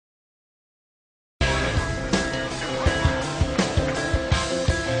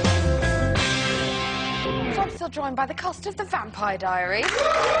I'm still joined by the cast of The Vampire Diaries. Right,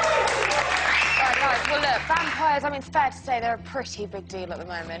 guys, well, look, vampires, I mean, it's fair to say they're a pretty big deal at the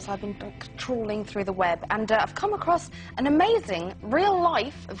moment. So I've been trawling through the web, and I've come across an amazing,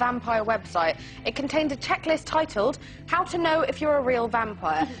 real-life vampire website. It contains a checklist titled, How to Know If You're a Real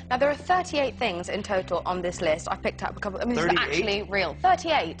Vampire. Now, there are 38 things in total on this list. I've picked up a couple. I mean, this is actually real.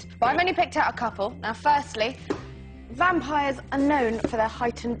 38. But I've only picked out a couple. Now, firstly, vampires are known for their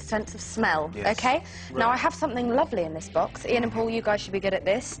heightened sense of smell, okay? Right. Now, I have something lovely in this box. Ian and Paul, you guys should be good at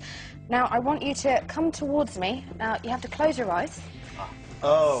this. Now, I want you to come towards me. Now, you have to close your eyes.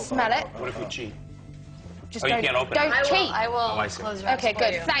 Smell it. What if we cheat? Just you can't open it. Don't cheat. I will close your eyes. Okay,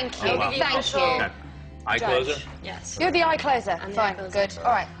 good. Thank you. Thank you. Eye closer? Yes. You're the eye closer. Fine, good.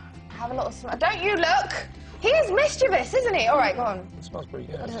 All right. Have a little smell. Don't you look! He is mischievous, isn't he? All right, go on. It smells pretty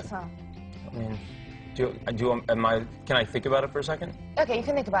good. What does it smell? I mean, can I think about it for a second? Okay, you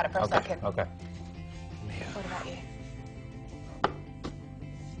can think about it for a second. Okay. What about you?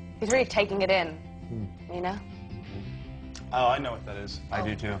 He's really taking it in, you know? Oh, I know what that is. I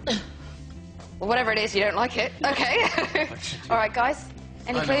do too. Well, whatever it is, you don't like it. Okay. All right, guys.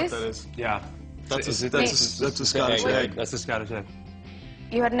 Any clues? I know what that is. Yeah. That's a Scottish egg. That's a Scottish egg.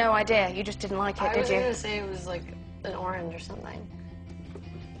 You had no idea. You just didn't like it, did you? I was going to say it was like an orange or something.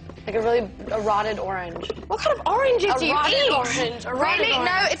 Like a rotted orange. What kind of oranges do you eat? Orange. Really?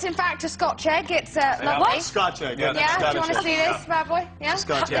 No, it's in fact a Scotch egg. It's lovely. What? Scotch egg. Yeah. Do you want to see this, bad boy? Yeah.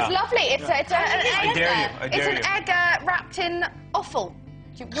 Scotch egg. It's lovely. It's an egg. I dare you. It's an egg wrapped in offal.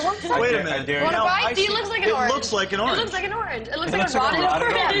 You want some? Wait a minute. You want to bite? It looks like an orange. It looks like an orange. It looks like an orange. It looks like a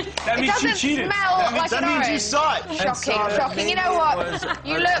rotted orange. That means you cheated. It doesn't smell like an orange. That means you saw it. Shocking. You know what?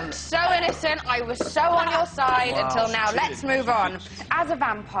 You looked so innocent. I was so on your side until now. Let's move on. As a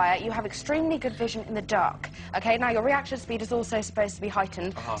vampire, you have extremely good vision in the dark. Okay, now your reaction speed is also supposed to be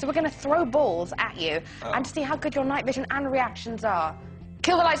heightened. So we're going to throw balls at you and to see how good your night vision and reactions are.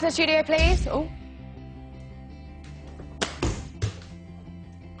 Kill the lights in the studio, please. Oh.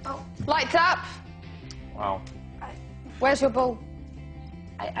 Lights up. Wow. Where's your ball?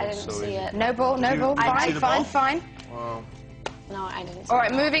 I didn't see it. No ball, no ball. Fine. Wow. No, I didn't see it. All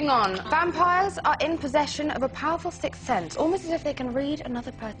right, moving on. Vampires are in possession of a powerful sixth sense, almost as if they can read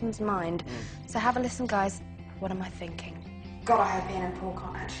another person's mind. So have a listen, guys. What am I thinking? God, I hope Ian and Paul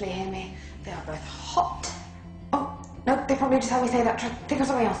can't actually hear me. They are both hot. Oh, no, they probably just heard me say that. Think of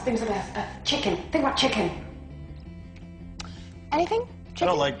something else. Think of something else. Chicken. Think about chicken. Anything? Chicken?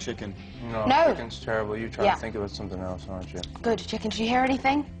 I don't like chicken. No. Chicken's terrible. You're trying to think about something else, aren't you? Good. Chicken. Did you hear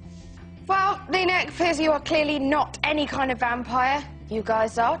anything? Well, Nina, it appears you are clearly not any kind of vampire. You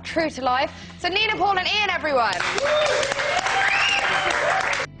guys are true to life. So Nina, Paul and Ian, everyone.